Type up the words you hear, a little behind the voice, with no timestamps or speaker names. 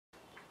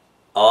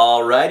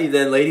Alrighty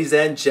then, ladies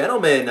and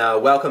gentlemen,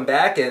 welcome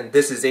back, and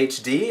this is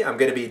HD. I'm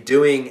going to be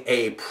doing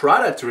a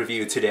product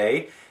review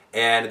today,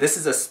 and this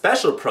is a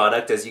special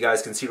product. As you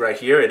guys can see right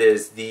here, it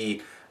is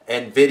the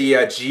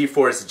NVIDIA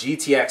GeForce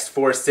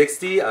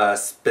GTX-460,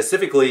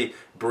 specifically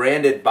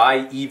branded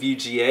by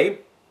EVGA.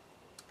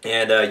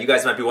 And you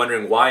guys might be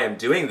wondering why I'm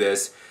doing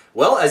this.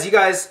 Well, as you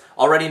guys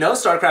already know,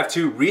 Starcraft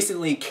 2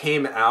 recently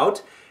came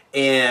out,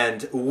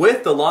 and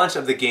with the launch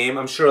of the game,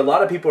 I'm sure a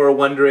lot of people are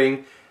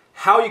wondering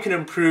how you can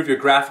improve your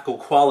graphical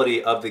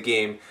quality of the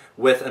game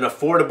with an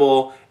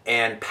affordable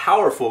and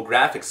powerful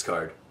graphics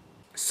card.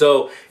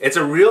 So it's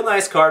a real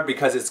nice card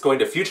because it's going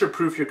to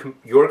future-proof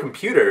your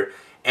computer,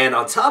 and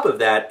on top of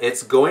that,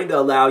 it's going to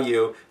allow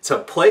you to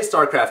play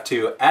Starcraft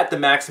 2 at the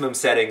maximum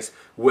settings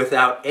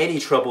without any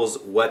troubles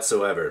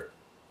whatsoever.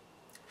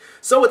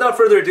 So without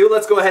further ado,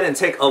 let's go ahead and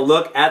take a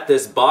look at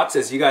this box.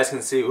 As you guys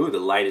can see, ooh, the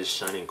light is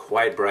shining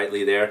quite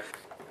brightly there.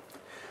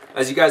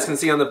 As you guys can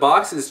see on the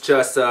box, it's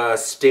just a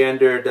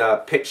standard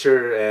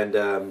picture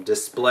and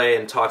display,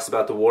 and talks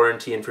about the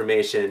warranty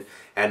information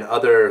and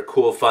other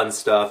cool fun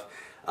stuff.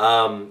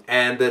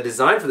 And the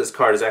design for this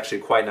card is actually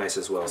quite nice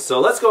as well. So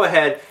let's go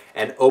ahead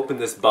and open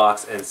this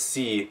box and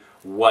see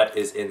what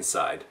is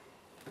inside.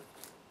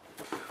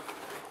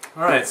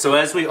 Alright, so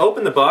as we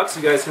open the box,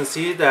 you guys can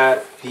see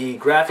that the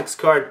graphics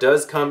card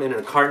does come in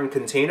a carton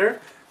container.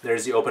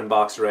 There's the open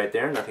box right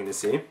there, nothing to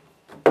see.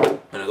 I'm going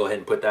to go ahead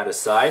and put that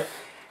aside.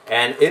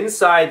 And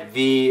inside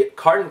the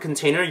carton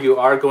container, you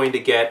are going to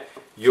get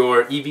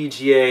your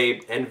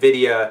EVGA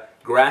NVIDIA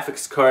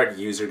graphics card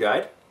user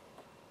guide.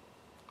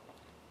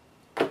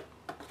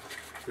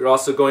 You're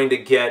also going to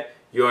get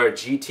your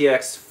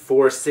GTX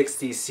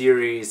 460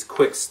 series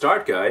quick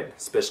start guide,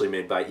 especially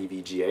made by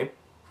EVGA.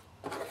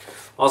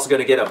 Also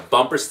going to get a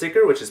bumper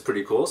sticker, which is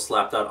pretty cool.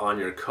 Slap that on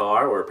your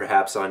car or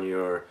perhaps on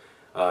your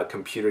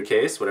computer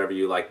case, whatever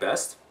you like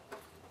best.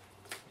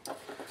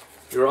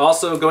 You're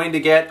also going to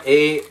get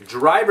a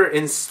driver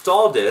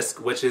install disk,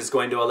 which is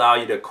going to allow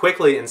you to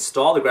quickly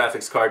install the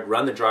graphics card,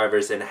 run the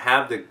drivers, and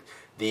have the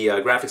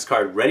graphics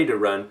card ready to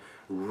run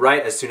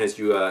right as soon as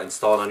you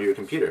install it onto your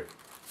computer.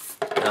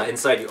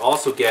 Inside you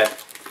also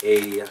get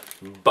a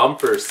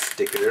bumper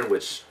sticker,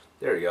 which,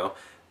 there you go.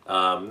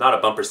 Not a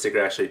bumper sticker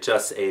actually,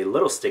 just a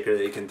little sticker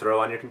that you can throw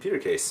on your computer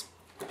case.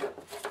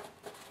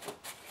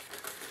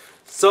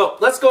 So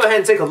let's go ahead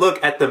and take a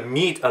look at the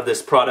meat of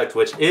this product,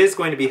 which is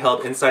going to be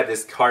held inside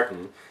this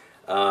carton.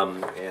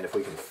 And if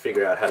we can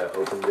figure out how to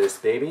open this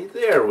baby,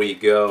 there we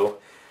go.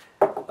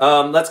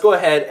 Let's go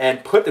ahead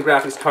and put the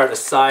graphics card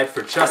aside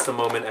for just a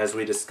moment as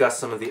we discuss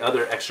some of the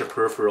other extra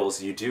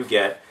peripherals you do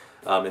get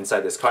inside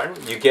this carton.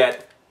 You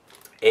get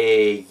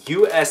a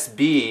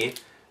USB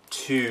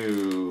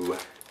to,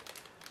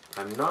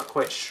 I'm not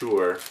quite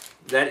sure,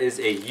 that is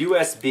a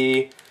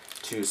USB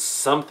to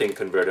something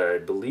converter. I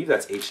believe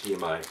that's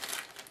HDMI.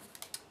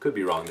 Could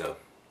be wrong though.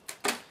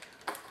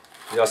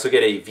 You also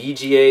get a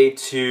VGA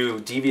to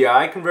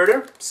DVI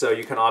converter, so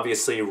you can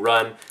obviously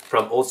run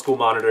from old school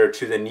monitor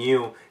to the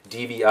new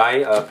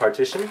DVI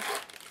partition.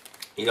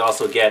 You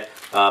also get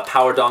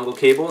power dongle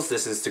cables.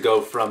 This is to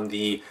go from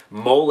the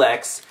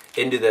Molex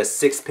into the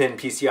 6-pin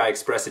PCI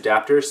Express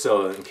adapter,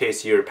 so in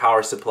case your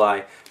power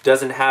supply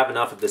doesn't have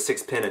enough of the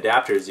 6-pin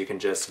adapters, you can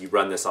just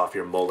run this off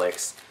your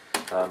Molex.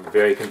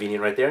 Very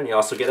convenient right there, and you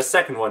also get a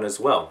second one as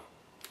well.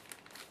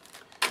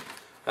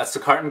 That's the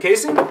carton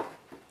casing.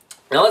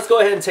 Now let's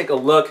go ahead and take a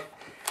look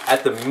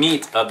at the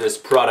meat of this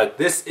product.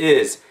 This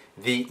is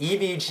the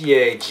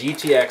EVGA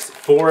GTX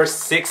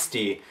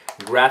 460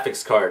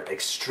 graphics card.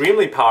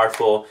 Extremely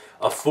powerful,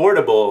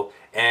 affordable,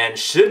 and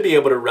should be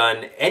able to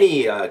run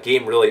any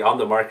game really on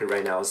the market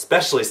right now,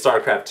 especially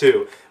Starcraft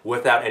 2,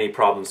 without any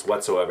problems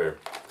whatsoever.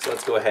 So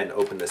let's go ahead and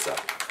open this up.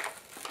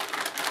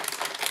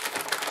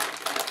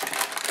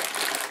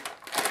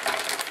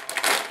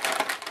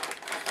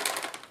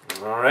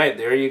 Alright,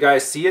 there you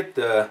guys see it,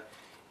 the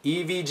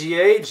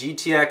EVGA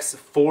GTX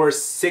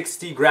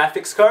 460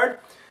 graphics card.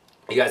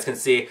 You guys can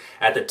see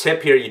at the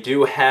tip here you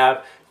do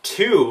have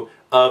two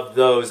of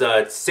those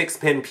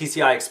 6-pin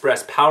PCI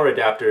Express power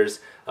adapters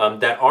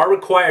that are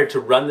required to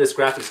run this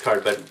graphics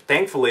card, but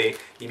thankfully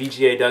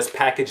EVGA does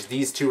package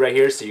these two right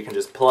here, so you can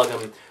just plug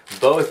them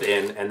both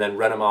in and then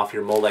run them off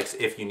your Molex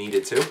if you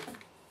needed to.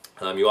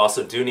 You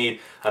also do need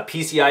a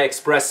PCI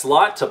Express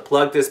slot to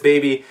plug this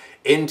baby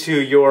into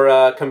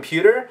your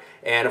computer,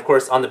 and of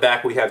course on the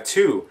back we have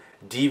two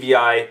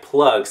DVI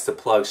plugs to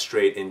plug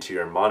straight into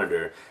your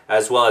monitor,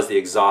 as well as the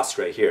exhaust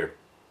right here.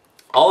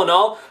 All in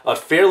all, a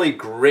fairly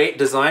great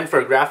design for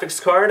a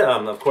graphics card.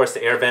 Of course,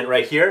 the air vent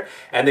right here.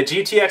 And the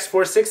GTX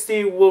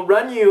 460 will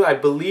run you, I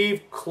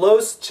believe,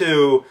 close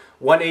to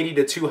 180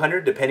 to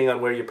 200, depending on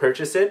where you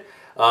purchase it.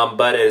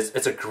 But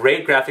it's a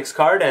great graphics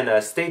card,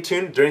 and stay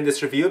tuned during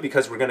this review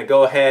because we're going to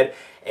go ahead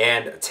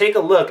and take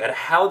a look at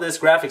how this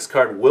graphics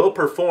card will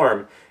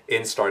perform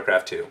in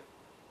Starcraft 2.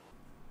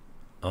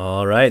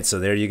 Alright, so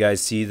there you guys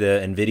see the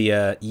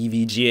NVIDIA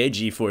EVGA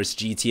GeForce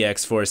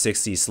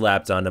GTX-460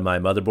 slapped onto my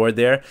motherboard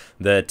there.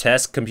 The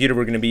test computer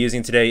we're going to be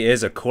using today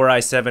is a Core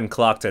i7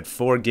 clocked at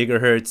 4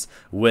 GHz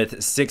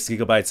with 6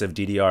 GB of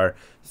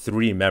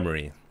DDR3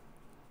 memory.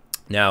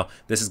 Now,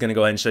 this is going to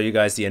go ahead and show you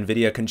guys the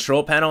NVIDIA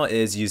control panel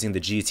is using the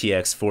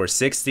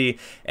GTX-460,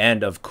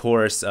 and of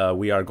course,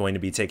 we are going to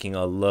be taking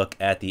a look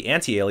at the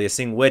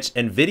anti-aliasing, which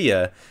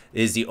NVIDIA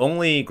is the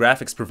only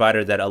graphics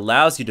provider that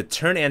allows you to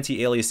turn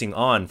anti-aliasing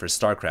on for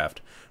Starcraft.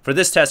 For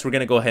this test, we're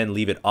going to go ahead and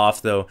leave it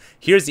off though.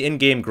 Here's the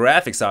in-game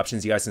graphics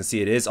options. You guys can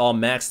see it is all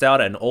maxed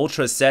out at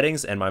ultra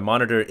settings, and my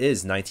monitor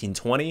is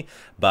 1920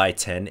 by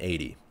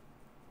 1080.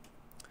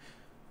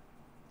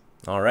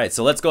 Alright,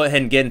 so let's go ahead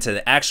and get into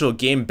the actual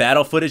game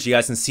battle footage. You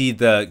guys can see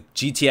the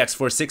GTX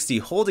 460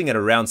 holding at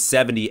around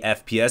 70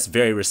 FPS.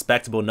 Very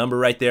respectable number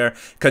right there,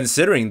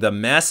 considering the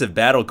massive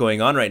battle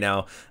going on right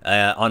now.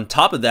 On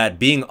top of that,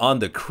 being on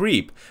the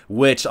creep,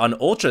 which on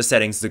ultra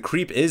settings, the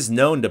creep is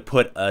known to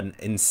put an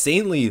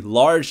insanely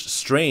large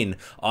strain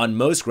on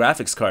most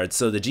graphics cards.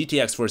 So the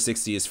GTX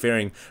 460 is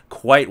faring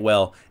quite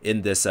well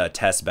in this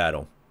test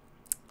battle.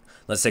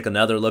 Let's take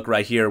another look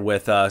right here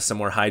with some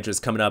more Hydras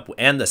coming up,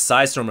 and the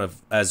Psystorm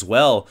as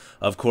well,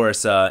 of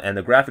course, and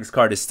the graphics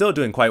card is still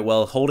doing quite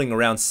well, holding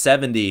around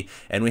 70,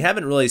 and we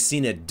haven't really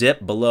seen it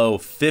dip below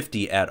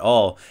 50 at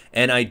all.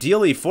 And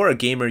ideally for a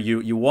gamer,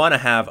 you want to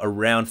have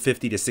around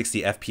 50 to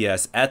 60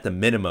 FPS at the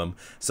minimum.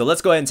 So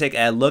let's go ahead and take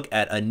a look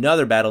at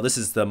another battle. This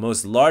is the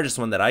most largest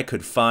one that I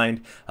could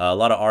find. A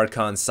lot of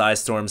Archons,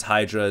 Psystorms,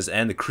 Hydras,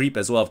 and the creep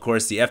as well, of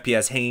course. The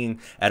FPS hanging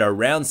at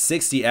around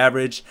 60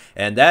 average,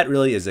 and that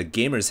really is a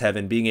gamer's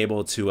heaven, being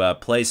able to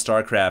play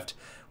Starcraft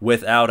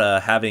without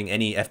having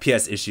any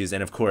FPS issues,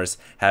 and of course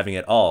having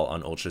it all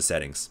on ultra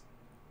settings.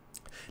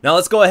 Now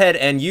let's go ahead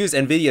and use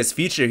NVIDIA's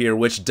feature here,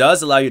 which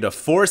does allow you to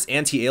force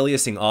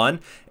anti-aliasing on,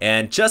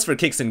 and just for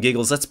kicks and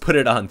giggles, let's put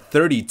it on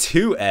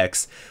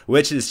 32x,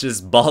 which is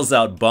just balls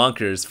out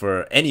bonkers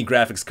for any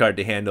graphics card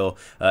to handle.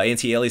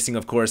 Anti-aliasing,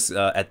 of course,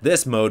 at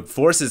this mode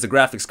forces the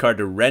graphics card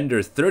to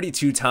render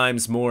 32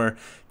 times more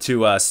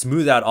to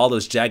smooth out all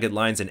those jagged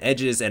lines and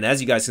edges, and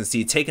as you guys can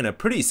see, taking a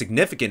pretty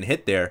significant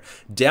hit there,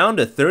 down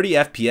to 30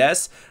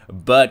 FPS,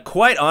 but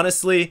quite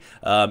honestly,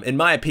 in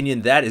my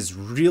opinion, that is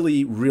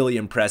really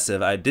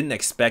impressive. I didn't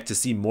expect to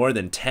see more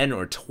than 10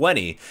 or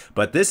 20,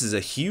 but this is a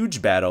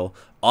huge battle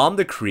on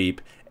the creep,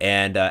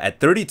 and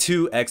at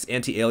 32x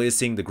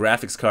anti-aliasing, the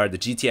graphics card, the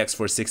GTX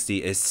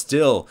 460, is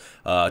still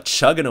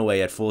chugging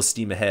away at full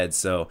steam ahead.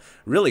 So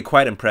really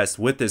quite impressed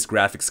with this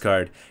graphics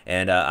card,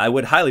 and I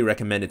would highly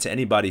recommend it to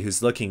anybody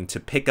who's looking to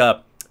pick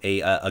up a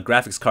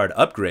graphics card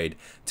upgrade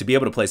to be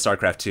able to play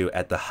StarCraft 2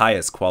 at the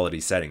highest quality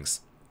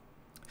settings.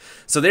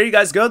 So there you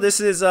guys go. This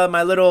is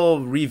my little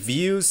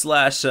review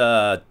slash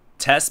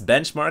test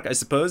benchmark, I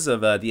suppose,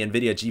 of the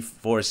NVIDIA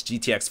GeForce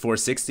GTX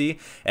 460.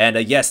 And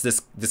yes,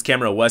 this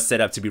camera was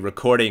set up to be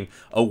recording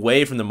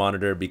away from the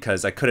monitor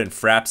because I couldn't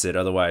fraps it,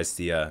 otherwise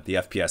the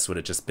FPS would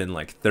have just been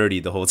like 30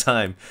 the whole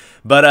time.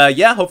 But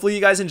yeah, hopefully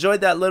you guys enjoyed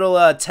that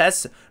little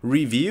test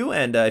review,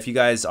 and if you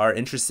guys are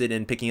interested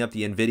in picking up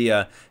the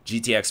NVIDIA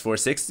GTX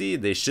 460,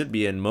 they should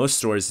be in most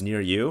stores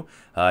near you.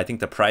 I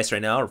think the price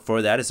right now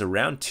for that is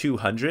around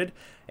 $200.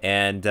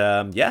 And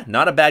yeah,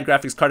 not a bad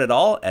graphics card at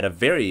all at a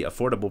very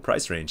affordable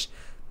price range.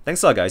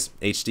 Thanks a lot, guys.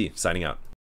 HD signing out.